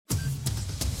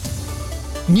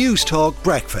News Talk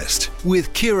Breakfast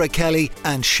with Ciara Kelly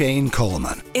and Shane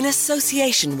Coleman. In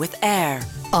association with AIR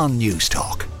On News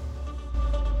Talk.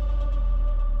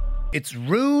 It's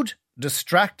rude,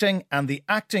 distracting and the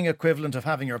acting equivalent of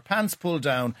having your pants pulled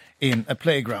down in a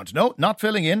playground. No, not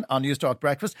filling in on News Talk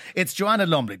Breakfast. It's Joanna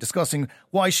Lumley discussing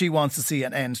why she wants to see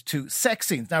an end to sex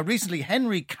scenes. Now, recently,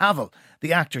 Henry Cavill,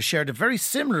 the actor, shared a very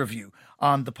similar view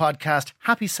on the podcast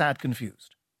Happy, Sad,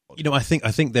 Confused. You know, I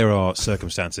think there are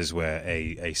circumstances where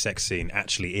a sex scene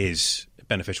actually is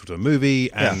beneficial to a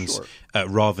movie and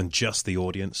rather than just the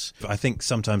audience. I think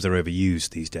sometimes they're overused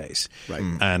these days. Right.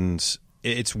 And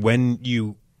it's when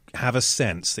you have a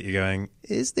sense that you're going,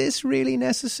 is this really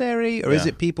necessary? Or is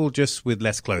it people just with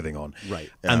less clothing on? Right.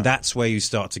 Yeah. And that's where you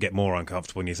start to get more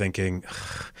uncomfortable and you're thinking,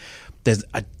 there's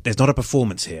not a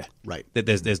performance here. Right.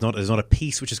 There's not a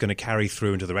piece which is going to carry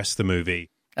through into the rest of the movie.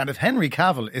 And if Henry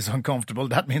Cavill is uncomfortable,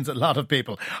 that means a lot of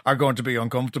people are going to be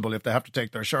uncomfortable if they have to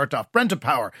take their shirt off. Brenda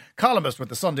Power, columnist with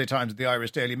the Sunday Times and the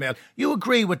Irish Daily Mail. You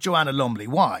agree with Joanna Lumley.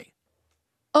 Why?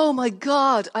 Oh my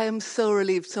God, I am so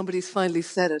relieved somebody's finally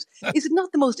said it. Is it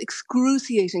not the most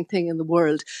excruciating thing in the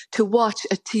world to watch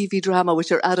a TV drama with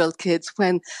your adult kids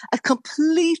when a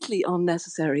completely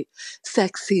unnecessary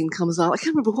sex scene comes on? I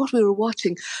can't remember what we were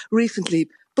watching recently,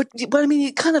 but I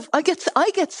mean, I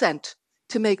get sent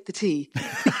to make the tea.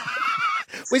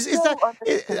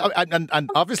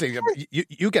 And obviously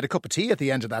you get a cup of tea at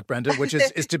the end of that, Brenda, which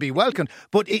is to be welcomed.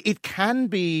 But it can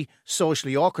be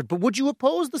socially awkward. But would you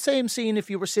oppose the same scene if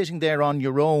you were sitting there on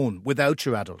your own without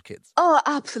your adult kids? Oh,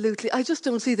 absolutely. I just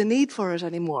don't see the need for it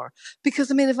anymore.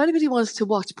 Because, I mean, if anybody wants to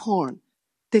watch porn,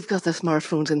 they've got their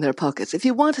smartphones in their pockets. If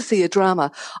you want to see a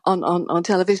drama on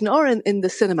television or in the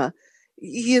cinema,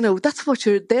 you know, that's what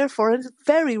you're there for. And it's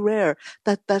very rare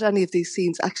that any of these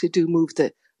scenes actually do move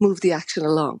the action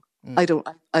along.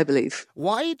 I believe.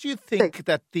 Why do you think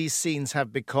that these scenes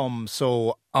have become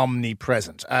so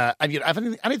omnipresent? Have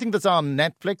anything that's on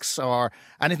Netflix or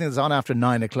anything that's on after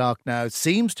 9 o'clock now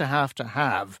seems to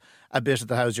have a bit of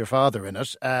the How's Your Father in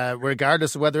it,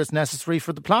 regardless of whether it's necessary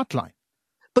for the plot line.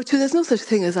 But there's no such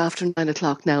thing as after 9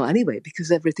 o'clock now anyway,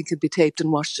 because everything can be taped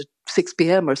and watched at 6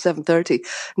 p.m. or 7:30,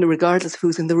 regardless of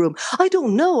who's in the room. I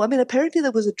don't know. I mean, apparently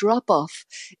there was a drop-off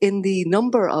in the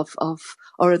number of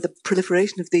or the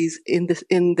proliferation of these in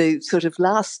the sort of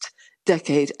last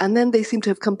decade, and then they seem to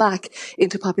have come back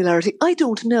into popularity. I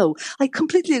don't know. I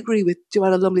completely agree with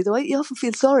Joanna Lumley, though. I often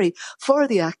feel sorry for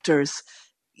the actors.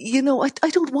 You know, I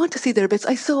don't want to see their bits.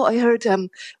 I heard,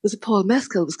 was it Paul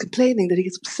Mescal was complaining that he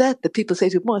gets upset that people say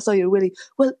to him, "Oh, I saw your willy."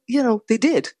 Well, you know, they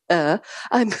did.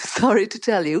 I'm sorry to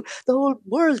tell you, the whole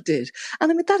world did.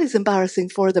 And I mean, that is embarrassing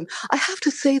for them. I have to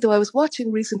say, though, I was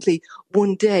watching recently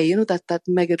One Day, you know, that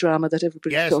mega drama that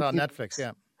everybody on Netflix,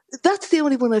 yeah. That's the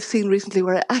only one I've seen recently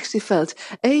where I actually felt,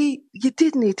 A, you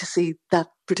did need to see that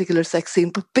particular sex scene,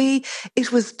 but B,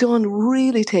 it was done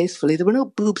really tastefully. There were no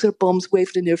boobs or bums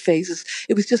waving in your faces.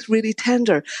 It was just really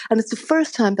tender. And it's the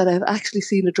first time that I've actually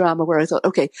seen a drama where I thought,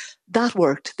 okay, that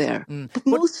worked there. But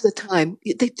most of the time,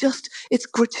 it's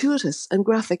gratuitous and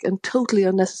graphic and totally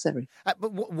unnecessary.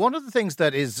 But one of the things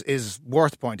that is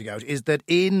worth pointing out is that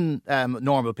in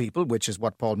Normal People, which is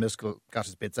what Paul Mescal got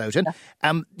his bits out in,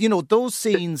 you know, those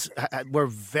scenes were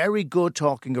very good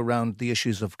talking around the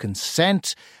issues of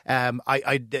consent.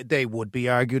 They would be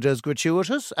argued as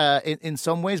gratuitous in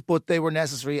some ways, but they were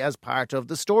necessary as part of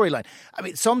the storyline. I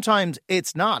mean, sometimes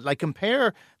it's not. Like,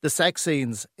 compare the sex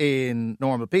scenes in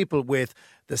Normal People with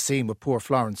the scene with poor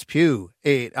Florence Pugh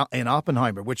in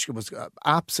Oppenheimer, which was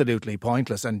absolutely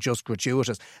pointless and just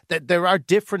gratuitous. There are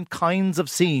different kinds of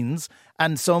scenes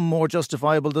and some more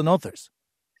justifiable than others.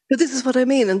 But this is what I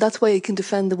mean, and that's why you can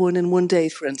defend the one in One Day,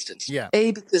 for instance. Yeah.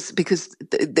 A, because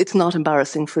it's not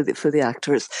embarrassing for the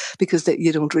actors, because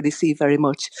you don't really see very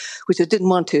much, which I didn't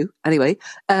want to anyway.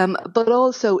 But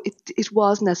also, it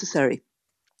was necessary.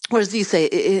 Whereas you say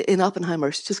in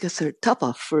Oppenheimer, she just gets her top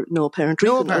off for no apparent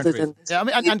reason other than. Yeah, I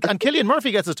mean, and Cillian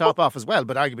Murphy gets his top off as well,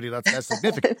 but arguably that's less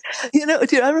significant. You know,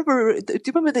 do you remember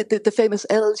the famous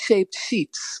L-shaped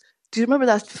sheets? Do you remember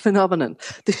that phenomenon?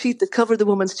 The sheet that covered the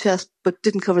woman's chest but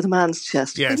didn't cover the man's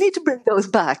chest. Yes. They need to bring those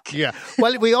back. Yeah.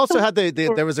 Well, we also had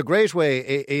there was a great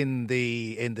way in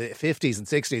the 50s and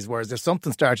 60s where there's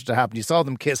something started to happen. You saw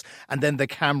them kiss and then the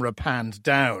camera panned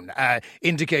down,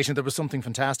 indicating there was something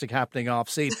fantastic happening off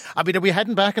scene. I mean, are we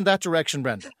heading back in that direction,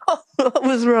 Brenda? What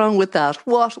was wrong with that?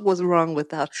 What was wrong with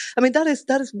that? I mean, that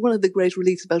is one of the great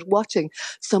reliefs about watching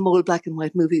some old black and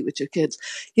white movie with your kids.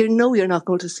 You know you're not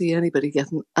going to see anybody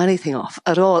getting anything off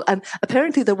at all. And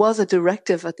apparently there was a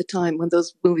directive at the time when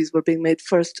those movies were being made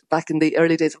first back in the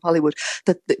early days of Hollywood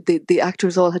that the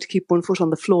actors all had to keep one foot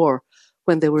on the floor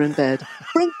when they were in bed.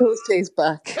 Bring those days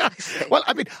back. Well,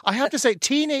 I mean, I have to say,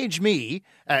 teenage me,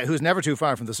 who's never too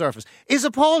far from the surface, is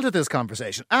appalled at this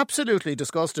conversation. Absolutely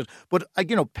disgusted. But,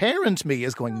 parent me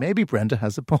is going, maybe Brenda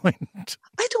has a point.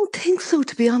 I don't think so,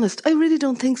 to be honest. I really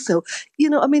don't think so.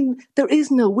 There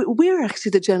is no... We're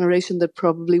actually the generation that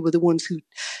probably were the ones who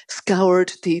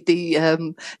scoured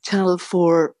the Channel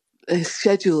 4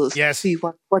 schedules to see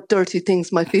what dirty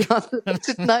things might be on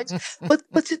tonight.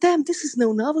 But to them, this is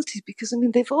no novelty because,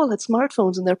 they've all had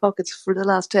smartphones in their pockets for the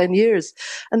last 10 years.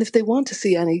 And if they want to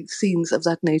see any scenes of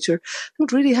that nature, they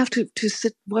don't really have to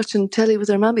sit watching telly with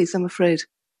their mammies, I'm afraid.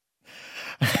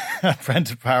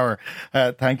 Brenda Power,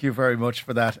 thank you very much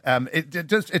for that.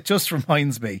 It just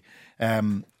reminds me,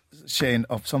 Shane,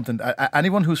 of something.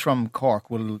 Anyone who's from Cork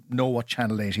will know what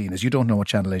Channel 18 is. You don't know what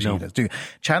Channel 18 is, do you?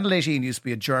 Channel 18 used to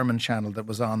be a German channel that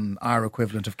was on our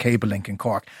equivalent of Cable Link in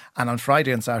Cork. And on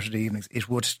Friday and Saturday evenings, it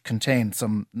would contain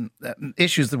some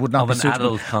issues that would not be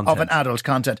suitable of an adult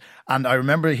content. And I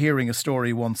remember hearing a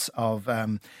story once of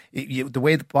the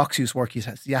way the box use work. You'd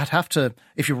have to,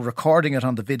 if you were recording it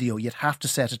on the video, you'd have to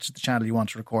set it to the channel you want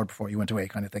to record before you went away,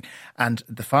 kind of thing. And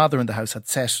the father in the house had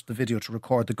set the video to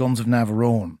record the Guns of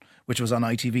Navarone, which was on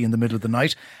ITV in the middle of the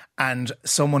night, and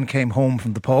someone came home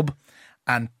from the pub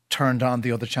and turned on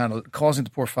the other channel, causing the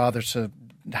poor father to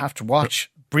have to watch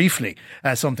briefly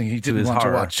something he didn't want to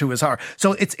watch, to his horror.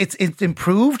 So it's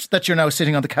improved that you're now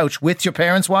sitting on the couch with your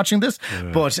parents watching this,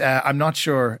 but I'm not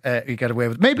sure you get away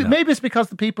with it. Maybe it's because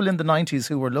the people in the 90s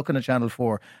who were looking at Channel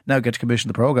 4 now get to commission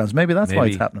the programmes. Maybe that's why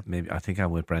it's happening. Maybe. I think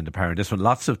I'm with Brenda Power. This one,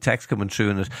 lots of text coming through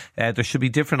in it. There should be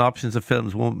different options of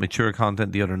films, one mature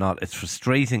content, the other not. It's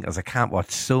frustrating as I can't watch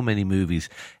so many movies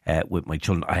with my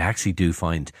children. I actually do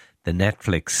find the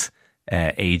Netflix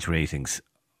age ratings,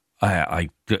 I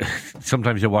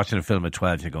sometimes you're watching a film at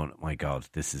 12, you're going, oh my God,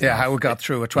 this is how it got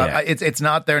through at 12. Yeah. It's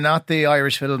not, they're not the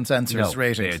Irish Film Censors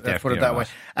ratings. Let's put it that way.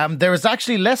 There is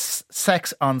actually less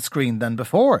sex on screen than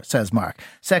before, says Mark.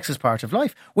 Sex is part of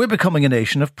life. We're becoming a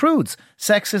nation of prudes.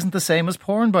 Sex isn't the same as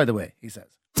porn, by the way, he says.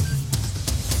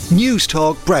 News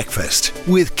Talk Breakfast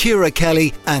with Ciara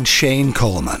Kelly and Shane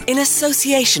Coleman. In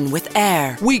association with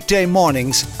AIR. Weekday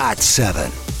mornings at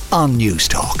 7 on News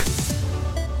Talk.